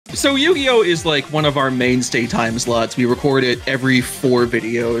So Yu-Gi-Oh is like one of our mainstay time slots. We record it every 4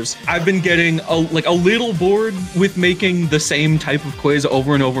 videos. I've been getting a little bored with making the same type of quiz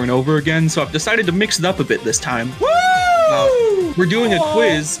over and over and over again, so I've decided to mix it up a bit this time. Woo! We're doing a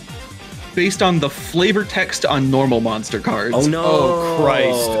quiz based on the flavor text on normal monster cards. Oh no! Oh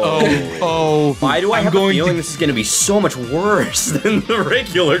Christ! Oh! Why do I have a feeling this is going to be so much worse than the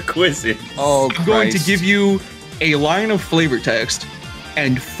regular quizzing? Oh Christ! I'm going to give you a line of flavor text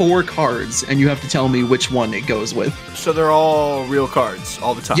and 4 cards, and you have to tell me which one it goes with. So they're all real cards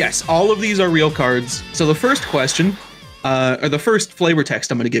all the time? Yes, all of these are real cards. So the first question, or the first flavor text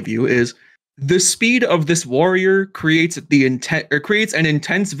I'm going to give you is, the speed of this warrior creates an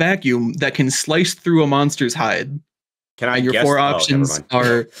intense vacuum that can slice through a monster's hide. Can I and your guess? 4 options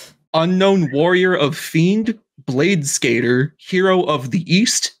are Unknown Warrior of Fiend, Blade Skater, Hero of the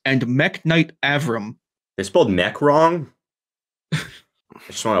East, and Mech Knight Avram. They spelled mech wrong. I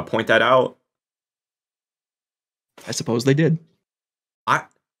just want to point that out. I suppose they did.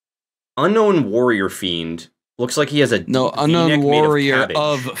 Unknown Warrior Fiend looks like he has a Unknown Warrior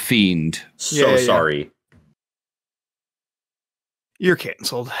of Fiend. So sorry. You're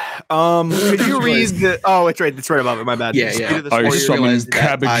canceled. Could you read the? Oh, it's right. It's right above it. My bad. Yeah. I summoned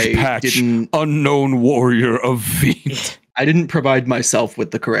Cabbage Patch, Unknown Warrior of Fiend. I didn't provide myself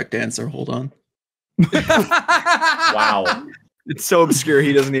with the correct answer. Hold on. Wow. It's so obscure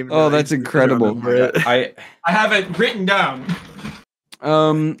he doesn't even. Oh, that's incredible. I have it written down.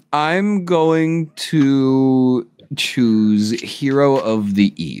 I'm going to choose Hero of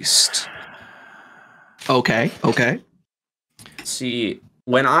the East. Okay. See,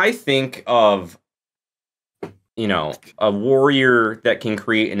 when I think of, a warrior that can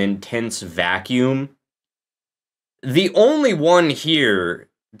create an intense vacuum, the only one here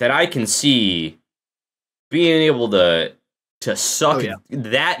that I can see being able to suck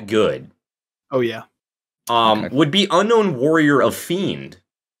that good. Oh yeah. Would be Unknown Warrior of Fiend.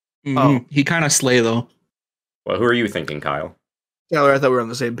 Oh, he kind of slay though. Well, who are you thinking, Kyle? Taylor, I thought we were on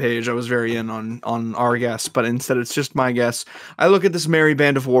the same page. I was very in on our guess, but instead it's just my guess. I look at this merry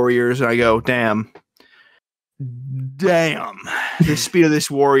band of warriors and I go, damn. The speed of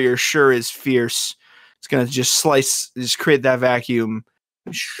this warrior sure is fierce. It's gonna just create that vacuum.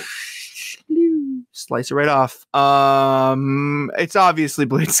 Slice it right off. It's obviously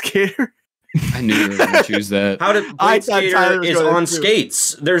Blade Skater. I knew you were going to choose that. How did Blade Skater is on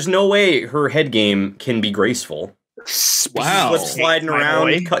skates? There's no way her head game can be graceful. Wow. Slip sliding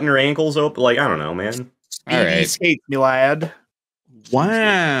around, cutting her ankles open. Like, I don't know, man. All right. Skates, me lad.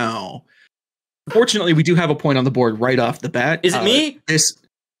 Wow. Fortunately, we do have a point on the board right off the bat. Is it me? This.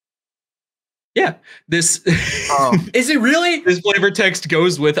 Is it really? This flavor text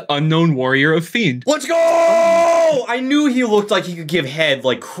goes with Unknown Warrior of Fiend. Let's go! I knew he looked like he could give head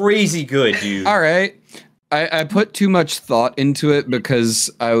like crazy good, dude. All right. I put too much thought into it because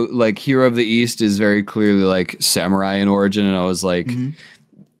Hero of the East is very clearly like samurai in origin, and I was like,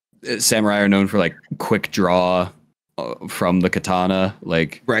 samurai are known for like quick draw from the katana.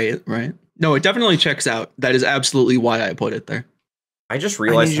 Like, right. No, it definitely checks out. That is absolutely why I put it there. I just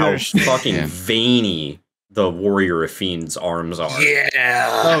realized how fucking veiny the Warrior of Fiend's arms are. Yeah.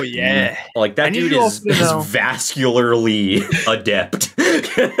 Oh yeah. Like that dude is vascularly adept.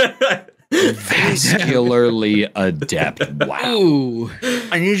 Vascularly adept. Wow.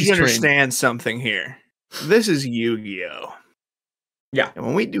 I need you to understand something here. This is Yu-Gi-Oh. Yeah. And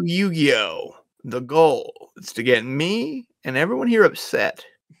when we do Yu-Gi-Oh, the goal is to get me and everyone here upset.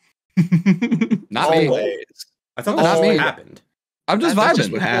 Not me. I thought that's what happened. I'm just That's vibing.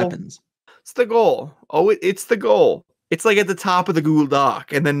 just what happens. It's the goal. Oh, it's the goal. It's like at the top of the Google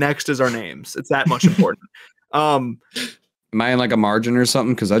Doc, and then next is our names. It's that much important. Am I in like a margin or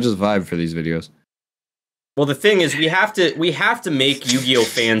something? Because I just vibe for these videos. Well, the thing is, we have to make Yu-Gi-Oh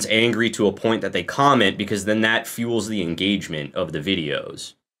fans angry to a point that they comment, because then that fuels the engagement of the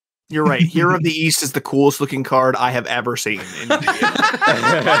videos. You're right. Hero of the East is the coolest looking card I have ever seen.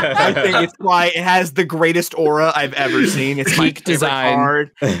 I think it's why it has the greatest aura I've ever seen. It's my favorite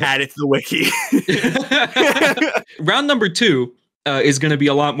card. Add it to the wiki. Round number 2 is going to be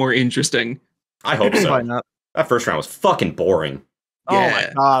a lot more interesting. I hope so. Why not? That first round was fucking boring. Oh my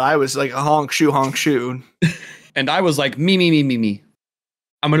god, I was like a honk shoe. And I was like, me.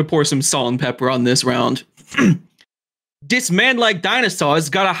 I'm going to pour some salt and pepper on this round. This man like dinosaurs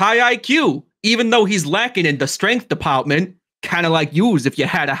got a high IQ, even though he's lacking in the strength department. Kind of like yous if you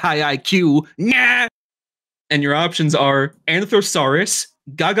had a high IQ. Nah. And your options are Anthrosaurus,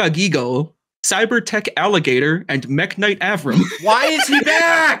 Gaga Gigo, Cybertech Alligator, and Mech Knight Avram. Why is he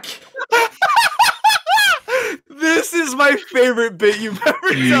back? This is my favorite bit you've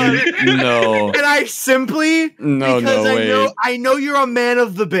ever done. No. And I simply because I know you're a man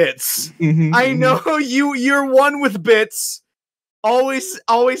of the bits. I know you're one with bits. Always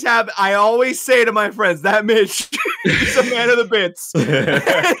have. I always say to my friends that Mitch is a man of the bits.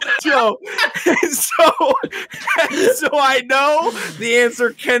 So I know the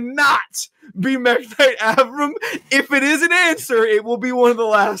answer cannot be Mekhnite Avram. If it is an answer, it will be one of the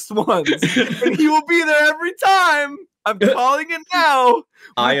last ones, and he will be there every time. I'm calling it now,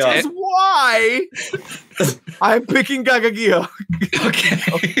 which is why I'm picking Gagagio. Okay.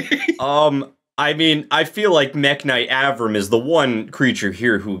 I mean, I feel like Mekhnite Avram is the one creature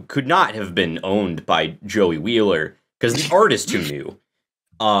here who could not have been owned by Joey Wheeler, because the art is too new.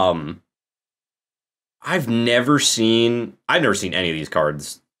 I've never seen any of these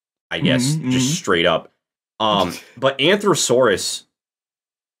cards, I guess, just straight up. But Anthrosaurus,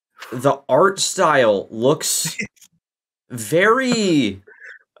 the art style looks very...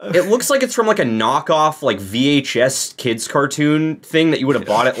 It looks like it's from like a knockoff like VHS kids cartoon thing that you would have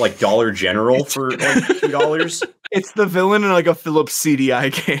bought at like Dollar General for like $2. It's the villain in like a Philips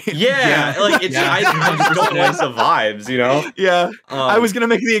CDI game. Yeah, like it's I just don't like the vibes, you know? Yeah. I was gonna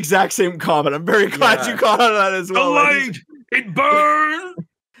make the exact same comment. I'm very glad you caught on that as well. The light! It burns!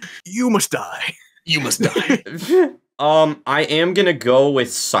 You must die. You must die. I am gonna go with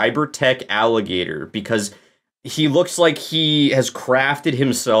Cybertech Alligator because he looks like he has crafted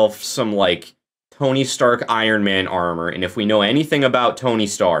himself some, like, Tony Stark Iron Man armor, and if we know anything about Tony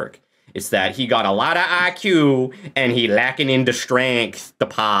Stark, it's that he got a lot of IQ, and he lacking in the strength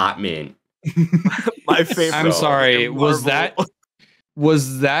department. My favorite. I'm sorry, was that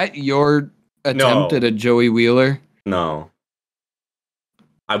your attempt at a Joey Wheeler? No.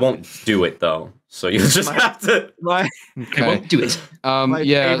 I won't do it, though. So you'll just have to. Okay. I won't do it.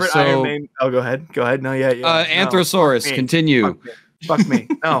 Favorite Iron Man. Oh, go ahead. No, yeah. Anthrosaurus, No. continue. Fuck me.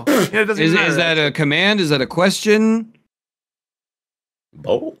 No. It doesn't Is matter. that a command? Is that a question?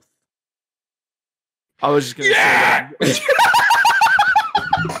 Both. I was just gonna say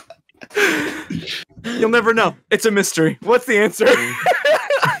that. You'll never know. It's a mystery. What's the answer?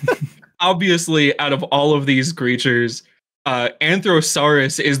 Obviously, out of all of these creatures,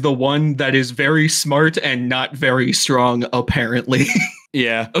 Anthrosaurus is the one that is very smart and not very strong, apparently.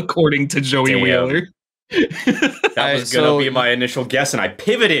 Yeah. According to Joey Wheeler. That was going to be my initial guess, and I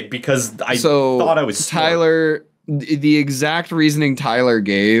pivoted because I thought I was smart. Tyler, the exact reasoning Tyler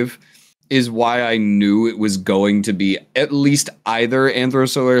gave is why I knew it was going to be at least either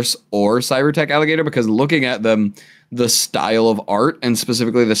Anthrosaurus or Cybertech Alligator, because looking at them, the style of art, and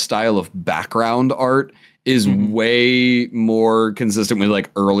specifically the style of background art, is way more consistent with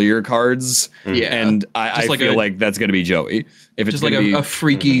like earlier cards. Yeah. And I feel like that's going to be Joey. If it's just like a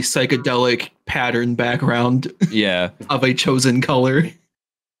freaky psychedelic pattern background of a chosen color.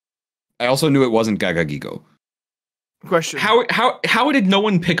 I also knew it wasn't Gaga Gigo. Question. How did no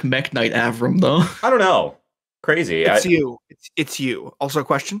one pick Mekhnite Avram though? I don't know. Crazy. It's you. It's you. Also a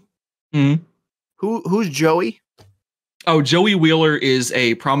question. Who's Joey? Oh, Joey Wheeler is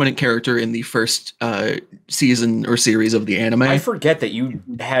a prominent character in the first season or series of the anime. I forget that you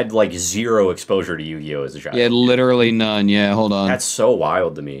had like zero exposure to Yu-Gi-Oh as a child. Yeah, literally none. Yeah, hold on. That's so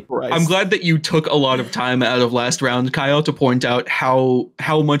wild to me. Christ. I'm glad that you took a lot of time out of last round, Kyle, to point out how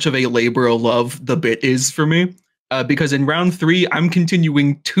much of a labor of love the bit is for me. Because in round 3, I'm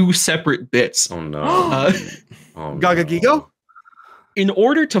continuing 2 separate bits. Oh no. Gaga Gigo? In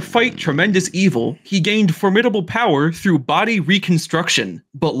order to fight tremendous evil, he gained formidable power through body reconstruction,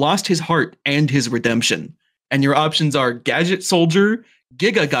 but lost his heart and his redemption. And your options are Gadget Soldier,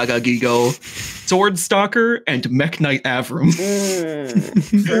 Giga Gaga Gigo, Sword Stalker, and Mekhnite Avram.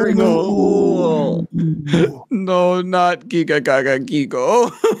 Very cool. No, not Giga Gaga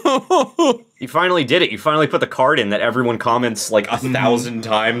Gigo. You finally did it. You finally put the card in that everyone comments like 1,000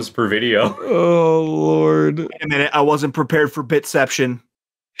 times per video. Oh, Lord. Wait a minute. I wasn't prepared for Bitception.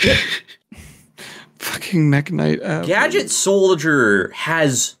 Fucking Mekhnite Avram. Gadget Soldier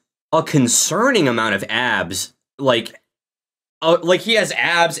has a concerning amount of abs. Like he has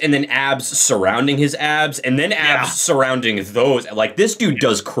abs and then abs surrounding his abs and then abs surrounding those. Like, this dude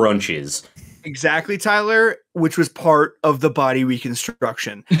does crunches. Exactly, Tyler, which was part of the body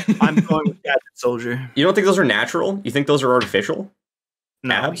reconstruction. I'm going with Gadget Soldier. You don't think those are natural? You think those are artificial?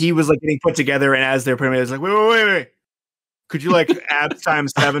 No, Abs? he was like getting put together, and as they're putting it, it's like, wait. Could you like abs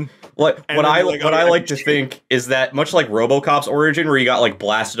times 7? What I like to think is that much like RoboCop's origin, where he got like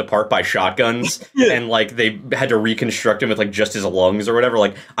blasted apart by shotguns, and like they had to reconstruct him with like just his lungs or whatever.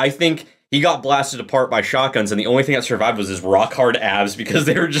 Like, I think he got blasted apart by shotguns, and the only thing that survived was his rock hard abs because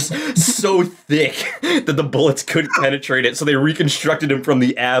they were just so thick that the bullets couldn't penetrate it. So they reconstructed him from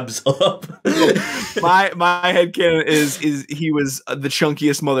the abs up. My headcanon is he was the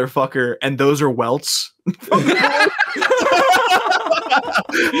chunkiest motherfucker, and those are welts.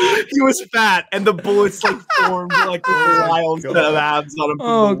 He was fat, and the bullets like formed like a wild set of abs on him.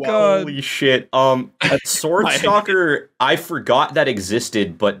 Oh god! Holy shit! Sword Stalker, I forgot that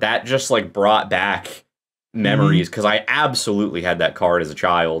existed, but that just like brought back memories because I absolutely had that card as a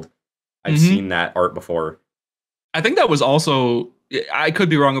child. I've seen that art before. I think that was also. I could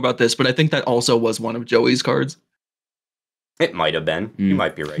be wrong about this, but I think that also was one of Joey's cards. It might have been. You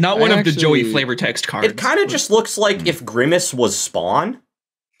might be right. Not one of the Joey flavor text cards. It kind of just looks like if Grimace was Spawn.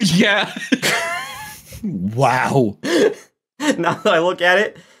 Yeah. Wow. Now that I look at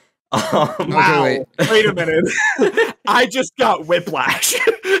it. Wow. Wait a minute. I just got whiplash.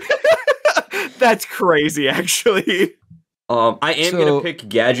 That's crazy, actually. I am going to pick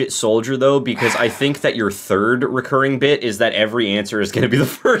Gadget Soldier, though, because I think that your third recurring bit is that every answer is going to be the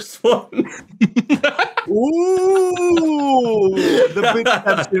first one. Ooh! The bit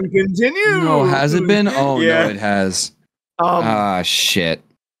deception continues! No, has it been? Oh, Yeah. no, it has. Shit.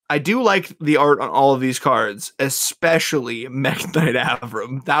 I do like the art on all of these cards, especially Mech Knight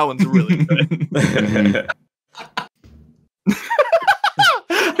Avram. That one's really good.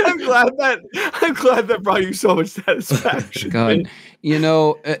 I'm glad that brought you so much satisfaction. God, you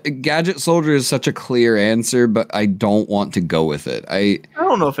know, Gadget Soldier is such a clear answer, but I don't want to go with it. I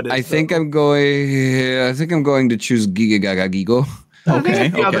don't know if it is. I think I'm going to choose Giga Gaga Gigo. Okay.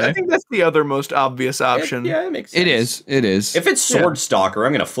 I think that's the other most obvious option. It makes sense. It is. If it's Sword Stalker,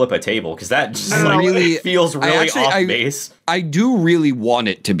 I'm going to flip a table because that just really feels really off base. I do really want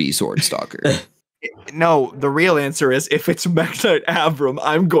it to be Sword Stalker. No, the real answer is if it's Mech Knight Avram,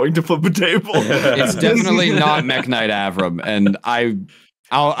 I'm going to flip a table. It's definitely not Mech Knight Avram, and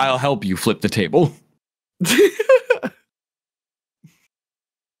I'll help you flip the table. The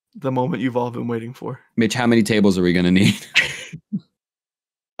moment you've all been waiting for. Mitch, how many tables are we going to need?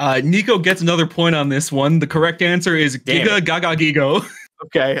 Nico gets another point on this one. The correct answer is Giga Gaga Gigo.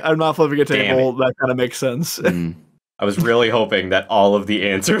 Okay, I'm not flipping a table. That kind of makes sense. I was really hoping that all of the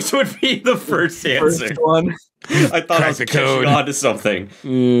answers would be the first answer. First one. I thought I was catching on to something.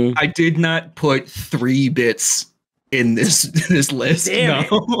 I did not put 3 bits in this list. Damn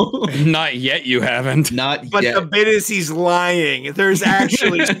no. Not yet, you haven't. Not But yet. the bit is he's lying. There's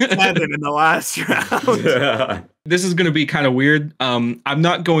actually 7 in the last round. This is going to be kind of weird. I'm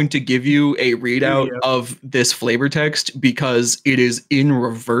not going to give you a readout of this flavor text because it is in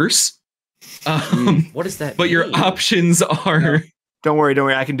reverse. What is that? But your options are... Don't worry.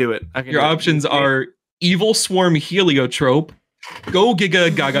 I can do it. Your options are Evil Swarm Heliotrope, Go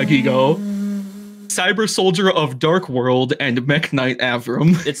Giga Gaga Gigo, Cyber Soldier of Dark World, and Mech Knight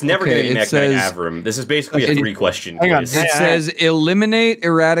Avram. It's never going to be Mech Knight Avram. This is basically a 3-question quiz. It says eliminate,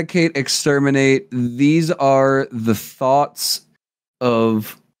 eradicate, exterminate. These are the thoughts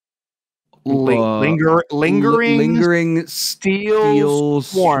of lingering steel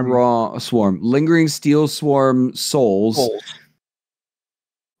swarm. Lingering steel swarm souls.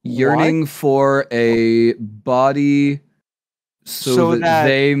 Yearning for a body so that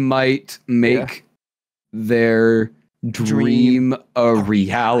they might make their dream a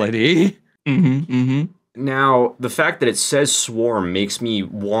reality. Now, the fact that it says swarm makes me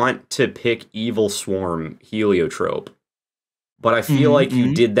want to pick Evil Swarm Heliotrope. But I feel like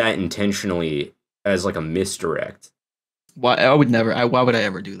you did that intentionally as like a misdirect. Why I would never. Why would I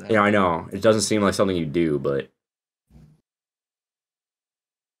ever do that? Yeah, I know. It doesn't seem like something you do, but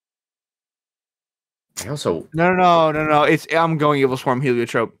I also No. I'm going Evil Swarm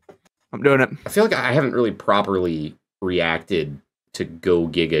Heliotrope. I'm doing it. I feel like I haven't really properly reacted to Go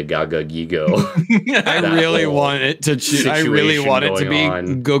Giga Gaga Gigo. I really want it to choose. I really want it to be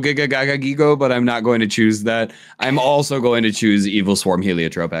Go Giga Gaga Gigo, but I'm not going to choose that. I'm also going to choose Evil Swarm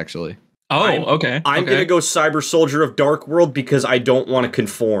Heliotrope, actually. Okay. I'm going to go Cyber Soldier of Dark World because I don't want to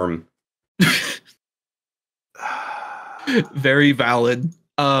conform. Very valid.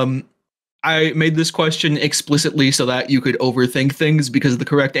 I made this question explicitly so that you could overthink things because the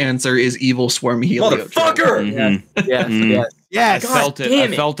correct answer is Evil Swarm Heliotrope. Motherfucker! Yes.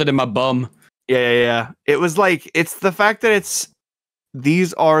 I felt it in my bum. Yeah. It was like, it's the fact that it's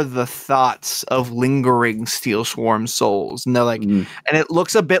these are the thoughts of lingering Steel Swarm souls. And they're like, and it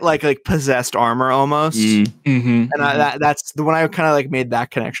looks a bit like possessed armor almost. And that's the when I kind of like made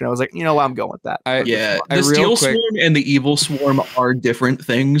that connection. I was like, you know what, I'm going with that. The Steel Swarm and the Evil Swarm are different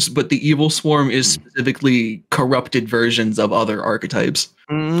things, but the Evil Swarm is specifically corrupted versions of other archetypes.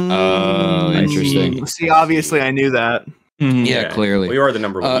 Interesting. See, obviously I knew that. Yeah, clearly. We are the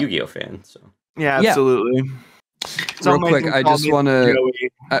number one Yu-Gi-Oh fan, so. Yeah, absolutely. Real quick, I just want to.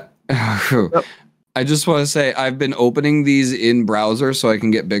 I just want to say I've been opening these in browser so I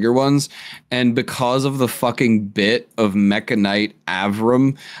can get bigger ones, and because of the fucking bit of Mecha Knight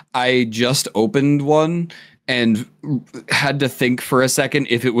Avram, I just opened one and had to think for a second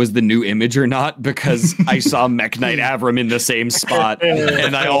if it was the new image or not, because I saw Mech Knight Avram in the same spot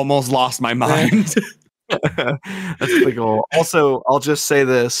and I almost lost my mind. That's pretty cool. Also, I'll just say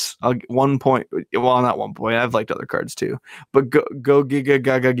this: not 1 point. I've liked other cards too, but go Giga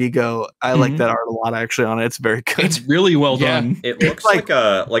Gaga Gigo. I like that art a lot. Actually, on it, it's very good. It's really well done. It looks like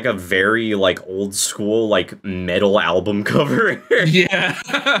a very old school metal album cover. Yeah.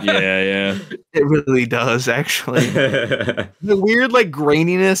 It really does. Actually, the weird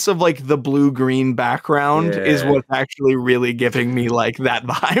graininess of the blue green background is what's actually really giving me that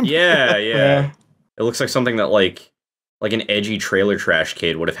vibe. Yeah. It looks like something that an edgy trailer trash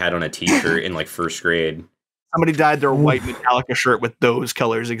kid would have had on a t-shirt in first grade. Somebody dyed their white Metallica shirt with those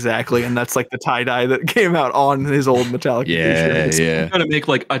colors exactly, and that's the tie-dye that came out on his old Metallica t-shirt. I'm gonna make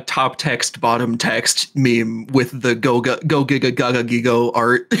a top text, bottom text meme with the go Giga Gaga Gigo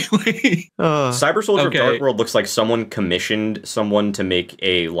art. Cyber Soldier Dark World looks like someone commissioned someone to make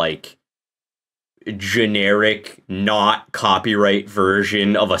a generic, not copyright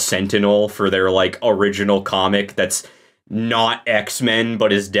version of a Sentinel for their original comic that's not X-Men,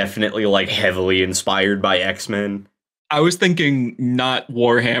 but is definitely heavily inspired by X-Men. I was thinking not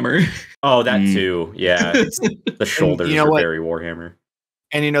Warhammer. Oh, that too. Yeah. The shoulders are very Warhammer.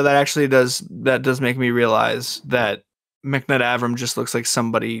 And that does make me realize that Mech Knight Avram just looks like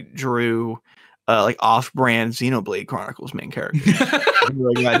somebody drew off-brand Xenoblade Chronicles main character.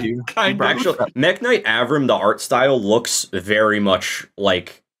 Actually, Mech Knight Avram, the art style looks very much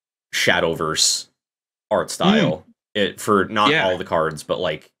like Shadowverse art style. For not all the cards, but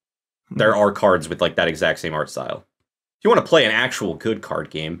there are cards with that exact same art style. If you want to play an actual good card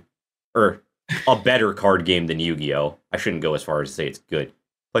game, or a better card game than Yu-Gi-Oh, I shouldn't go as far as to say it's good.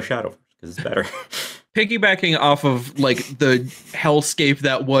 Play Shadowverse because it's better. Piggybacking off of the hellscape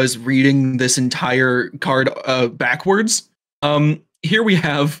that was reading this entire card backwards, here we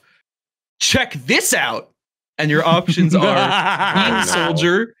have check this out, and your options are Bean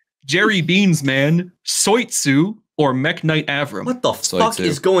Soldier, Jerry Beans Man, Soitsu, or Mech Knight Avram. What the fuck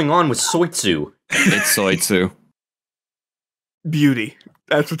is going on with Soitsu? It's Soitsu. Beauty.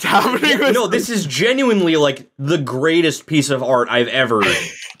 That's what's happening. No, this is genuinely the greatest piece of art I've ever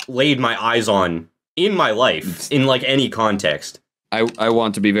laid my eyes on in my life, in any context. I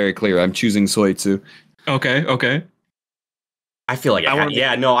want to be very clear. I'm choosing Soitsu. Okay. I feel like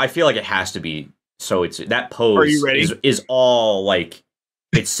I feel like it has to be Soitsu. That pose is all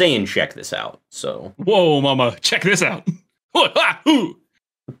it's saying check this out. So whoa, mama, check this out.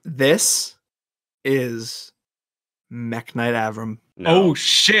 This is Mech Knight Avram. No, oh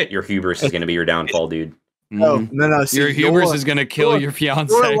shit! Your hubris is going to be your downfall, dude. No. See, your hubris is going to kill your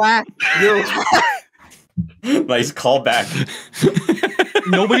fiance. Nice callback.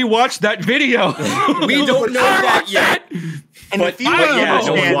 Nobody watched that video. We don't know that yet. And if you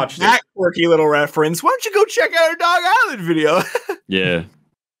want that quirky little reference, why don't you go check out our Dog Island video? Yeah,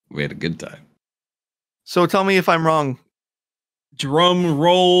 we had a good time. So tell me if I'm wrong. Drum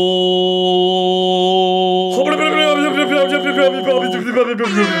roll.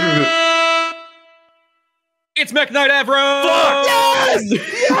 It's Mech Knight Avram.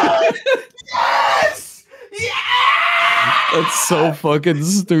 Yes! That's so fucking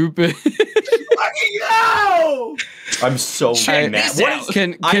stupid. I'm so mad.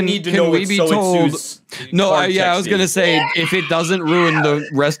 I need to know what Soitsu's. No, I was gonna say if it doesn't ruin the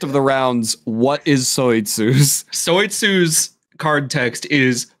rest of the rounds, what is Soitsu's? Soitsu's card text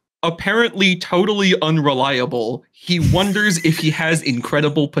is apparently totally unreliable. He wonders if he has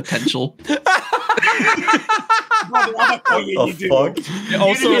incredible potential. What the fuck?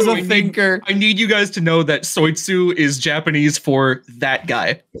 Also, is a thinker. I need you guys to know that Soitsu is Japanese for that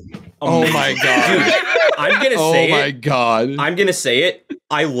guy. Oh my god. Dude, I'm gonna say it. Oh my god. I'm gonna say it.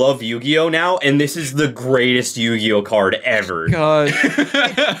 I love Yu-Gi-Oh now, and this is the greatest Yu-Gi-Oh card ever. God.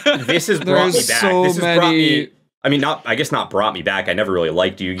 This has brought me back. So this has brought me. I mean, not brought me back. I never really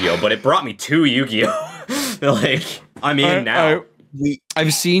liked Yu-Gi-Oh, but it brought me to Yu-Gi-Oh. I'm in now.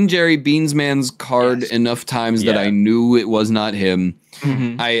 I've seen Jerry Beansman's card enough times that I knew it was not him.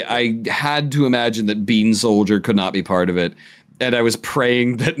 I had to imagine that Bean Soldier could not be part of it. And I was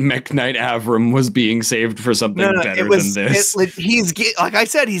praying that Mech Knight Avram was being saved for something better than this. Like I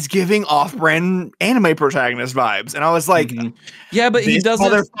said, he's giving off-brand anime protagonist vibes, and I was like, "Yeah, but he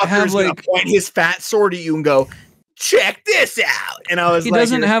doesn't have like point his fat sword at you and go, check this out." And I was, he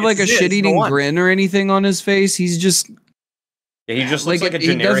doesn't have like a shit-eating grin or anything on his face. He's just, he just looks like a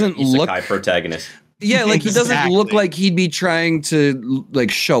generic isekai protagonist. Yeah, like he doesn't look like he'd be trying to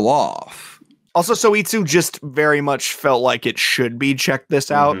like show off. Also, Soitsu just very much felt like it should be check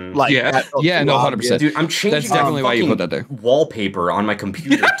this out. Like, no, 100%. Dude, I'm changing That's definitely why you put that there. Wallpaper on my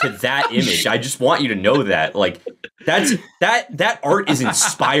computer to that image. I just want you to know that. Like, that art is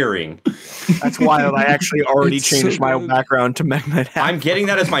inspiring. That's wild. I actually already changed my background to Mech Knight Avram. I'm getting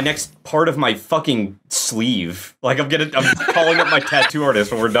that as my next part of my fucking sleeve. Like, I'm calling up my tattoo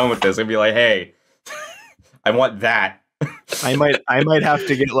artist when we're done with this and be like, hey, I want that. I might have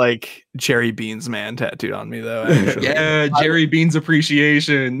to get like Jerry Beans Man tattooed on me though. Actually. Yeah, Jerry Beans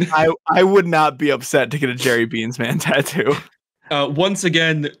appreciation. I would not be upset to get a Jerry Beans Man tattoo. Once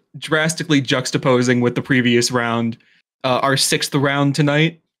again, drastically juxtaposing with the previous round, our 6th round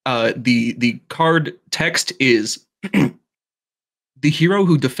tonight. The card text is: the hero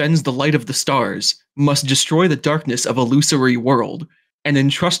who defends the light of the stars must destroy the darkness of illusory world and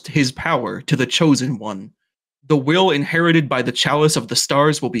entrust his power to the chosen one. The will inherited by the chalice of the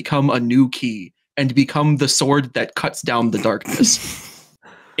stars will become a new key and become the sword that cuts down the darkness.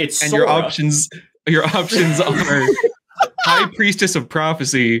 Your options are High Priestess of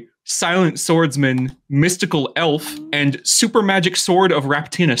Prophecy, Silent Swordsman, Mystical Elf, and Super Magic Sword of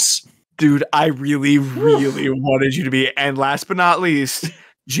Raptinus. Dude, I really, really wanted you to be, and last but not least,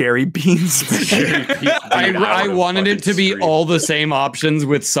 Jerry Beans. I wanted it to be all the same options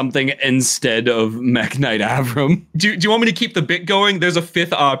with something instead of Mech Knight Avram. Do you want me to keep the bit going? There's a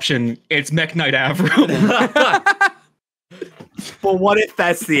 5th option. It's Mech Knight Avram. Well, what if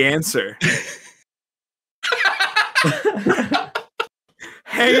that's the answer?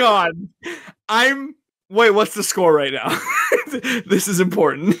 Hang on. Wait, what's the score right now? This is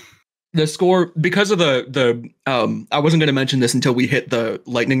important. The score, because of the I wasn't going to mention this until we hit the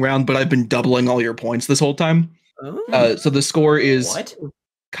lightning round, but I've been doubling all your points this whole time. Oh. So the score is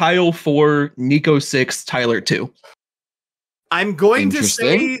Kyle 4, Nico 6, Tyler 2. I'm going to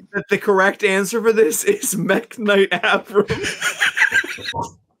say that the correct answer for this is Mech Knight Avram.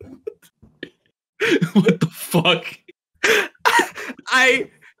 What the fuck? I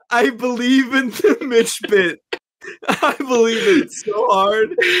believe in the Mitch bit. I believe it so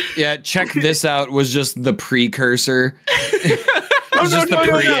hard. Yeah, check this out was just the precursor. The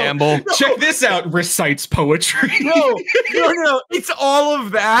preamble. No. Check this out, recites poetry. No. It's all of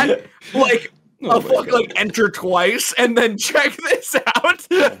that. Like, like enter twice and then check this out.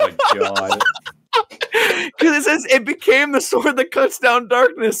 Oh my god. Because it says it became the sword that cuts down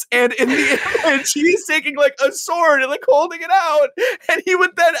darkness, and in the image he's taking like a sword and like holding it out, and he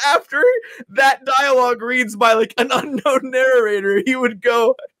would then, after that dialogue reads by like an unknown narrator, he would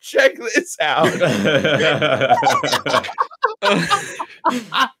go, check this out.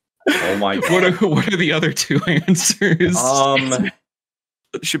 Oh my god. What are the other 2 answers?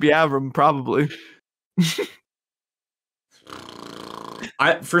 It should be Avram, probably.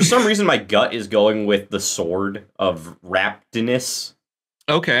 For some reason, my gut is going with the sword of Raptinus.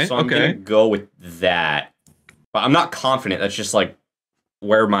 Okay, so I'm gonna go with that, but I'm not confident. That's just like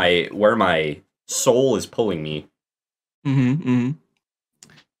where my soul is pulling me.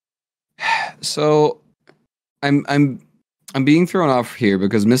 So, I'm being thrown off here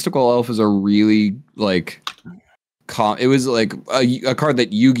because Mystical Elf is a really like. It was like a card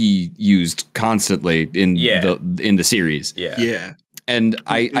that Yugi used constantly in the series. Yeah. And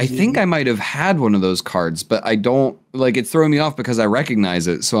I think I might have had one of those cards, but I don't like it's throwing me off because I recognize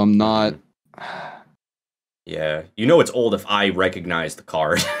it, so I'm not. Yeah, you know it's old if I recognize the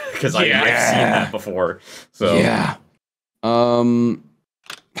card because I've seen that before. So yeah.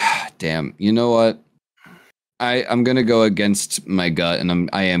 Damn. You know what? I'm gonna go against my gut, and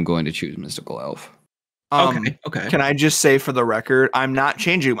I am going to choose Mystical Elf. Okay. Can I just say for the record, I'm not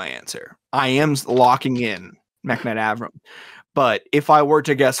changing my answer. I am locking in Mech Knight Avram. But if I were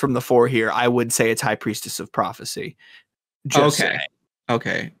to guess from the 4 here, I would say it's High Priestess of Prophecy. Okay.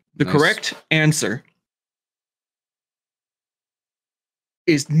 The correct answer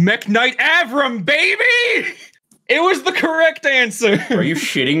is Mech Knight Avram, baby! It was the correct answer. Are you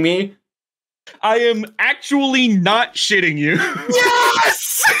shitting me? I am actually not shitting you.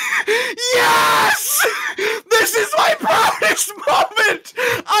 Yes! Yes! This is my proudest moment!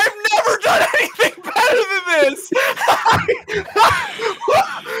 I've never done anything better than this!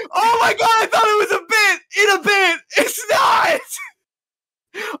 Oh my god, I thought it was a bit! In a bit! It's not!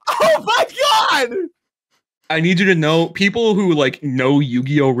 Oh my god! I need you to know, people who like know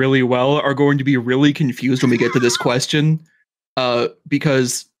Yu-Gi-Oh really well are going to be really confused when we get to this question,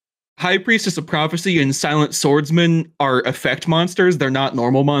 because High Priestess of Prophecy and Silent Swordsman are effect monsters. They're not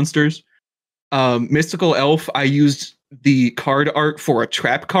normal monsters. Mystical Elf, I used the card art for a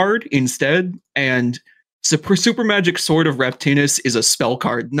trap card instead, and Super Magic Sword of Reptinus is a spell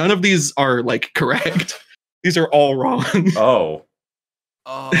card. None of these are like correct. These are all wrong. Oh.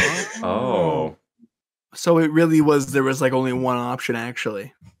 Oh. So it really was, there was like only one option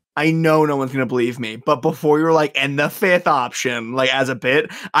actually. I know no one's gonna believe me, but before you were like, and the fifth option, like as a bit,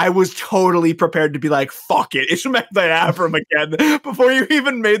 I was totally prepared to be like, fuck it, it's Magnight Avram again, before you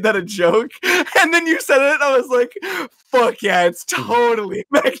even made that a joke. And then you said it, I was like, fuck yeah, it's totally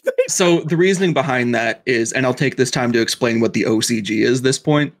Magnight. So the reasoning behind that is, and I'll take this time to explain what the OCG is this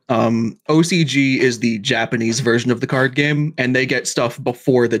point. OCG is the Japanese version of the card game, and they get stuff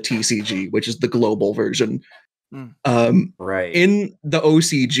before the TCG, which is the global version. Right. In the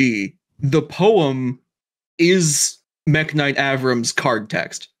OCG, the poem is Mekk-Knight Avram's card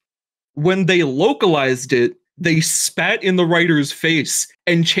text. When they localized it, they spat in the writer's face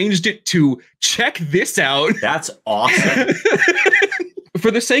and changed it to "check this out." That's awesome.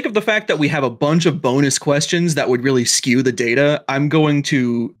 For the sake of the fact that we have a bunch of bonus questions that would really skew the data, I'm going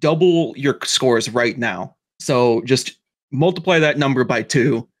to double your scores right now. So just multiply that number by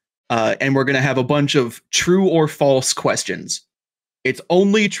 2. And we're going to have a bunch of true or false questions. It's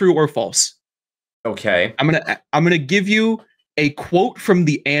only true or false. Okay. I'm gonna give you a quote from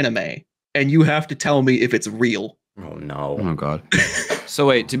the anime, and you have to tell me if it's real. Oh no. Oh god. So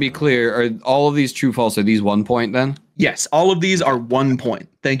wait, to be clear, are all of these true false? Are these 1 point then? Yes, all of these are 1 point.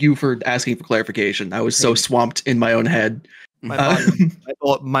 Thank you for asking for clarification. I was so swamped in my own head.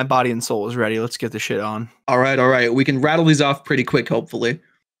 My body and soul is ready. Let's get the shit on. All right. We can rattle these off pretty quick, hopefully.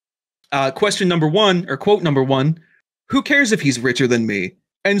 Question number 1, or quote number 1, who cares if he's richer than me?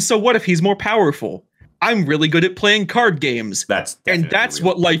 And so what if he's more powerful? I'm really good at playing card games. That's that's real.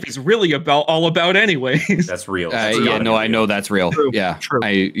 what life is really all about anyways. That's real. I know that's real. True. Yeah. True.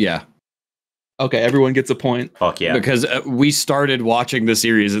 Okay, everyone gets a point. Fuck yeah. Because we started watching the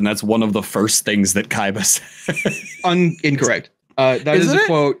series, and that's one of the first things that Kaiba said. Incorrect. That is a it?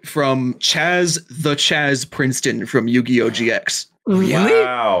 quote from Chaz Princeton from Yu-Gi-Oh! GX. Really?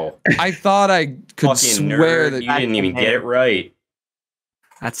 Wow. I thought I could Fucking swear nerd. that You didn't even get it right.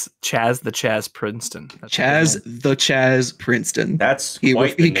 That's Chaz Princeton. That's Chaz Princeton. That's He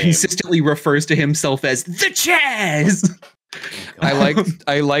quite the name. consistently refers to himself as the Chaz.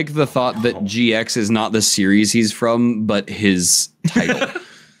 I like the thought that GX is not the series he's from, but his title.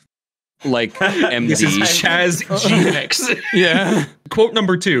 Like MD. This is Chaz GX. Yeah. Quote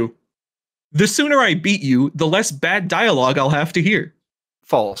number 2. The sooner I beat you, the less bad dialogue I'll have to hear.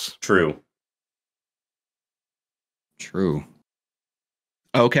 False. True. True.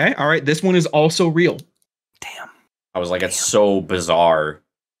 Okay, all right. This one is also real. Damn. I was like, it's so bizarre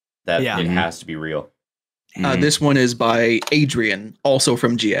that Yeah. it has to be real. This one is by Adrian, also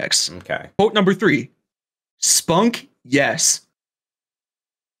from GX. Okay. Quote number 3. Spunk, yes.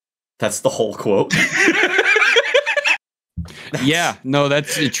 That's the whole quote. Yeah, no,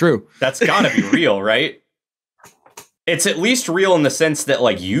 that's true. That's gotta be real, right? It's at least real in the sense that,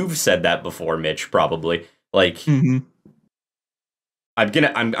 like, you've said that before, Mitch, probably. Like, Mm-hmm.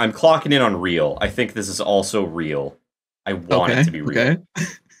 I'm clocking in on real. I think this is also real. I want it to be real. Okay.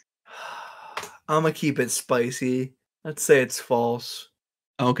 I'm gonna keep it spicy. Let's say it's false.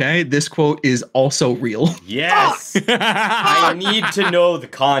 Okay, this quote is also real. Yes! I need to know the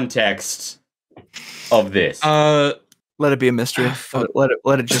context of this. Let it be a mystery.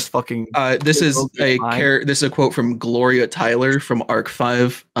 Let it just fucking. This is a quote from Gloria Tyler from Arc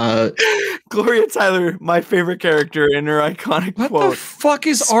 5. Gloria Tyler, my favorite character, in her iconic What quote. the fuck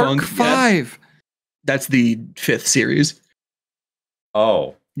is Spunk, Arc 5? That's the 5th series.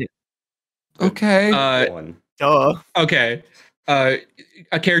 Oh. Okay. One. Duh. Okay.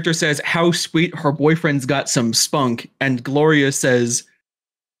 A character says, how sweet her boyfriend's got some spunk, and Gloria says,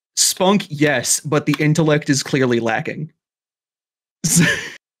 spunk, yes, but the intellect is clearly lacking.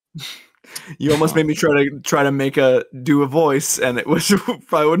 You almost made me try to do a voice, and it was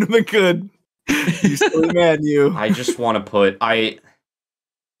probably wouldn't have been good. You silly man, you. I just want to put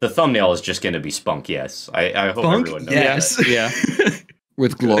the thumbnail is just going to be spunk. Yes, I hope Spunk? everyone knows. Yes. That. Yeah.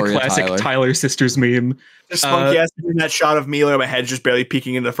 with Gloria classic Tyler sisters meme. The spunky ass in that shot of me, like my head's just barely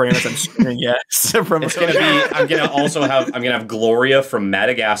peeking into the frame as I'm screaming yes. From It's gonna be. I'm gonna have Gloria from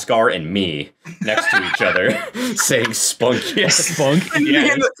Madagascar and me next to each other, saying "spunk yes, spunk and me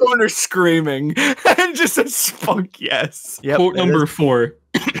yes." in the corner screaming and just a spunk yes. Yep, Quote number 4.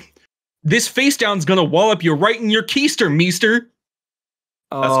 This face down's gonna wallop you right in your keister, meester.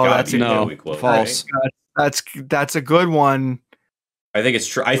 Oh, That's that's gotta a, be a quote, false. right? that's a good one. I think it's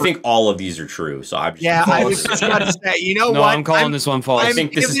true. I think all of these are true. So I'm just I was just about to say, you know No, what? I'm calling this one false. I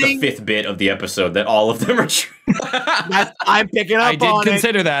think this is the 5th bit of the episode that all of them are true. I'm picking up I did on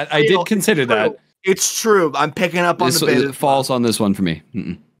consider that. I did consider that. It's true. I'm picking up on This the bit. is false on this one for me.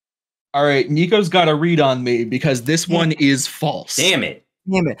 Mm-mm. All right, Nico's got a read on me because this one is false. Damn it!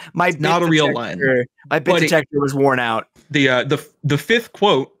 Damn it! My bit not a real detector- line. My bit But detector was worn out. The 5th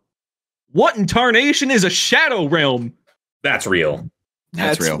quote. What in tarnation is a shadow realm? That's real.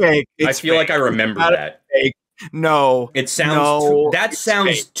 That's real. Fake. I feel like I remember not that. fake. No, It sounds No, that it's sounds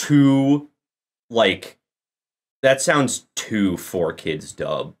fake. too like that sounds too 4Kids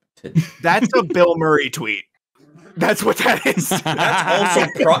dub. that's a Bill Murray tweet. That's what that is. That's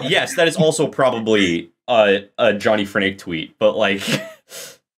also yes, that is also probably a Johnny Frenak tweet, but like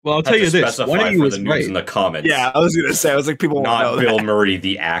Well, I'll tell you this. One of you is right. in the comments. Yeah, I was gonna say. I was like, people won't Not know Bill that. Murray,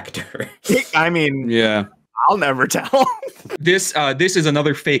 the actor. I mean, Yeah. I'll never tell. This is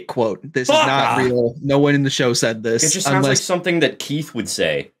another fake quote. This is not real. No one in the show said this. It just sounds like something that Keith would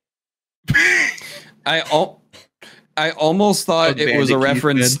say. I almost thought it was a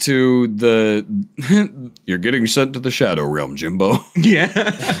reference to the "You're getting sent to the Shadow Realm, Jimbo." Yeah.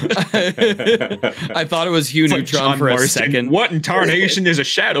 I thought it was Hugh It's like Neutron John for a Marston. second. What in tarnation is a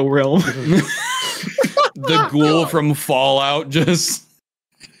shadow realm? The ghoul from Fallout just.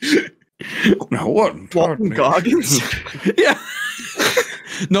 Now what? Walton Goggins. Yeah.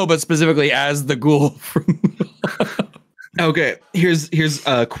 No, but specifically as the ghoul from. Okay, here's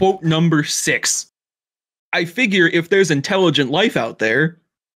quote number 6. I figure if there's intelligent life out there,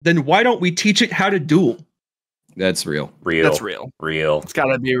 then why don't we teach it how to duel? That's real. Real. That's real. Real. It's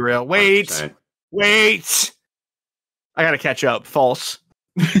gotta be real. Wait. 100%. Wait. I gotta catch up. False.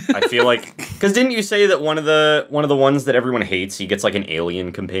 I feel like because didn't you say that one of the ones that everyone hates, he gets like an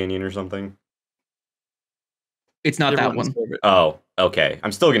alien companion or something? It's not that Everyone's one. favorite. Oh, okay.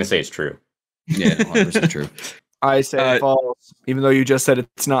 I'm still gonna say it's true. Yeah, 100% true. I say false, even though you just said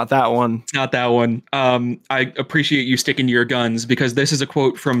it's not that one. It's not that one. I appreciate you sticking to your guns because this is a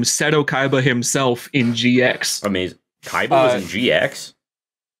quote from Seto Kaiba himself in GX. Amazing. Kaiba was in GX.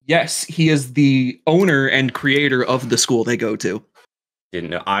 Yes, he is the owner and creator of the school they go to.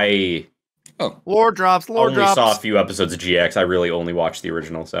 Didn't know. I Lore drops. only saw a few episodes of GX. I really only watched the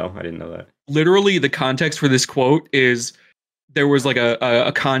original, so I didn't know that. Literally, the context for this quote is there was like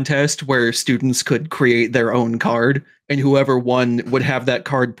a contest where students could create their own card, and whoever won would have that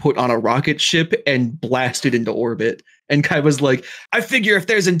card put on a rocket ship and blasted into orbit. And Kai was like, I figure if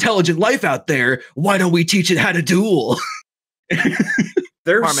there's intelligent life out there, why don't we teach it how to duel?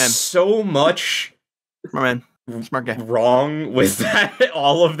 There's man. so much My man. Smart guy. wrong with that,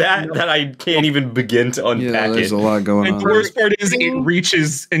 all of that, that I can't even begin to unpack Yeah, there's it. a lot going And on. the worst part is it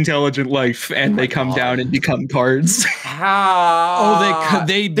reaches intelligent life and they come down and become cards. How?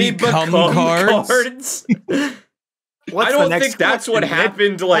 They become cards? I don't think that's what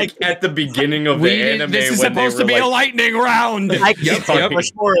happened like at the beginning of the anime. This is when they supposed to were be a like, lightning round. I can't take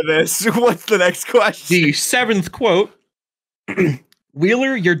much more of this. What's the next question? The 7th quote.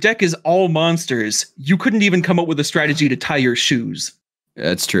 Wheeler, your deck is all monsters. You couldn't even come up with a strategy to tie your shoes.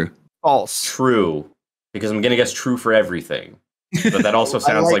 That's true. False. true, because I'm gonna guess true for everything. But that also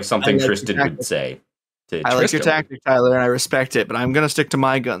sounds like something Tristan would say. I like your tactic, Tyler, and I respect it, but I'm gonna stick to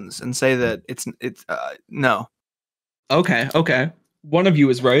my guns and say that it's no. Okay. One of you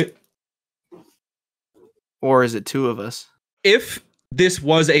is right. Or is it two of us? If this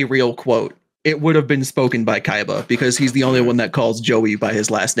was a real quote, it would have been spoken by Kaiba because he's the only one that calls Joey by his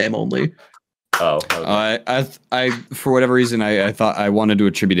last name only. Oh, okay. I for whatever reason, I thought I wanted to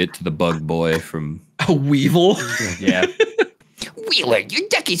attribute it to the bug boy from A Weevil? yeah. Wheeler, your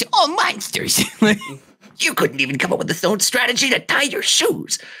deck is all monsters. You couldn't even come up with a own strategy to tie your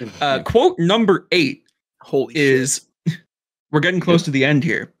shoes. Quote number 8 Holy is, we're getting close to the end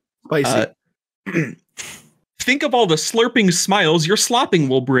here. spicy. Think of all the slurping smiles your slopping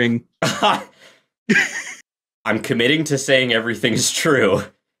will bring. I'm committing to saying everything's true.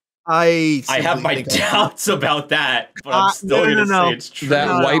 I have my doubts about that, but I'm still gonna say it's true.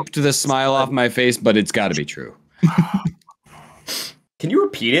 That wiped the smile off my face, but it's got to be true. Can you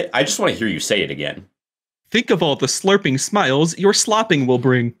repeat it? I just want to hear you say it again. Think of all the slurping smiles your slopping will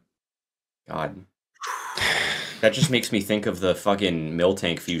bring. God. That just makes me think of the fucking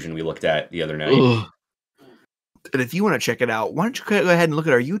Miltank fusion we looked at the other night. Ugh. And if you want to check it out, why don't you go ahead and look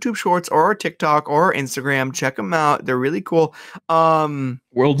at our YouTube shorts or our TikTok or our Instagram. Check them out. They're really cool.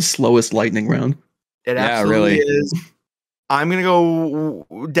 World's slowest lightning round. It Yeah, absolutely really. is. I'm going to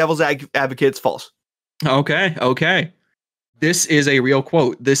go devil's advocate. It's false. Okay. This is a real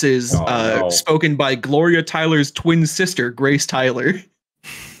quote. This is no. spoken by Gloria Tyler's twin sister, Grace Tyler.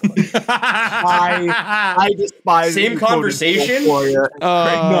 I despise Same the quote conversation? Gloria.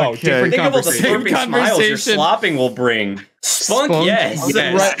 No, different Think of all the conversation. slurping smiles your slopping will bring. Spunk, yes.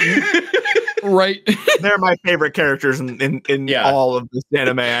 Right. They're my favorite characters in Yeah. all of this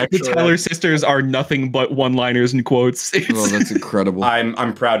anime, The actually. Tyler sisters are nothing but one-liners and quotes. Oh, that's incredible.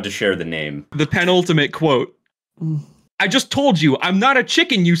 I'm proud to share the name. The penultimate quote. I just told you, I'm not a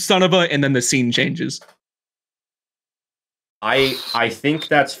chicken, you son of a... And then the scene changes. I think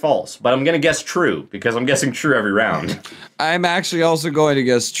that's false, but I'm gonna guess true because I'm guessing true every round. I'm actually also going to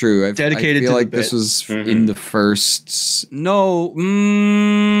guess true. Dedicated I feel to like the this bit. was in the first. No,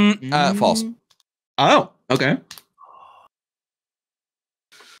 false. Oh, okay.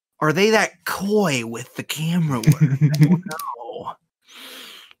 Are they that coy with the camera work? I don't know.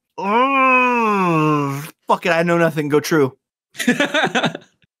 Oh, fuck it, I know nothing. Go true.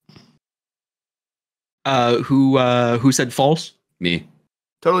 Who said false? Me.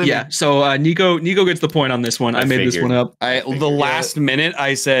 Totally. Yeah. So Nico gets the point on this one. I made this figured. one up. The last minute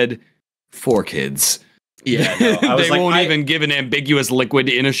I said 4 kids. Yeah. No, I was They like, won't even give an ambiguous liquid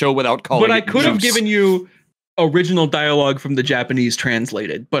in a show without calling But I it could have juice. given you original dialogue from the Japanese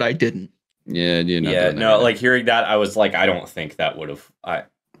translated, but I didn't. Yeah, you're not Yeah, doing that no, right. like hearing that, I was like, I don't think that would have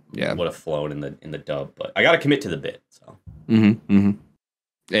Yeah. would have flown in the dub, but I got to commit to the bit. So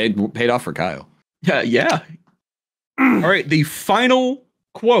It paid off for Kyle. Yeah. All right, the final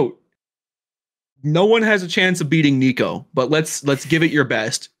quote. No one has a chance of beating Nico, but let's give it your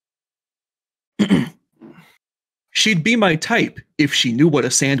best. She'd be my type if she knew what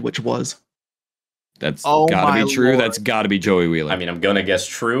a sandwich was. That's Oh gotta my be true. Lord. That's gotta be Joey Wheeler. I mean, I'm gonna guess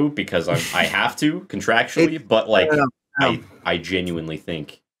true because I have to contractually, but like I genuinely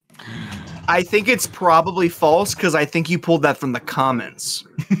think I think it's probably false because I think you pulled that from the comments.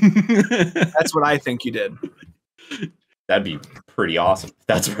 That's what I think you did. that'd be pretty awesome.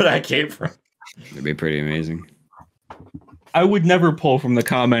 That's where that came from. It'd be pretty amazing. I would never pull from the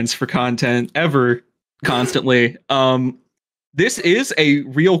comments for content ever, constantly. This is a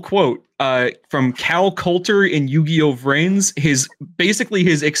real quote from Cal Coulter in Yu-Gi-Oh! Vrains.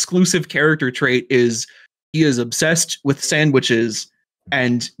 His exclusive character trait is he is obsessed with sandwiches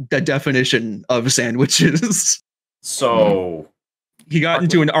and the definition of sandwiches. So He got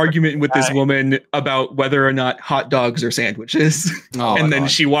into an argument with this woman about whether or not hot dogs are sandwiches. Oh, And then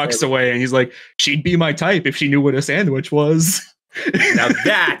she walks away and he's like, she'd be my type if she knew what a sandwich was. now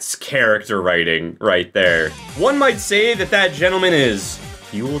that's character writing right there. One might say that gentleman is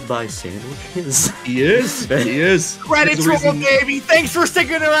fueled by sandwiches. He is. He is. Credits There's a roll, reason- baby. Thanks for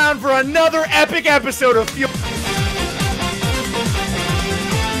sticking around for another epic episode of Fuel.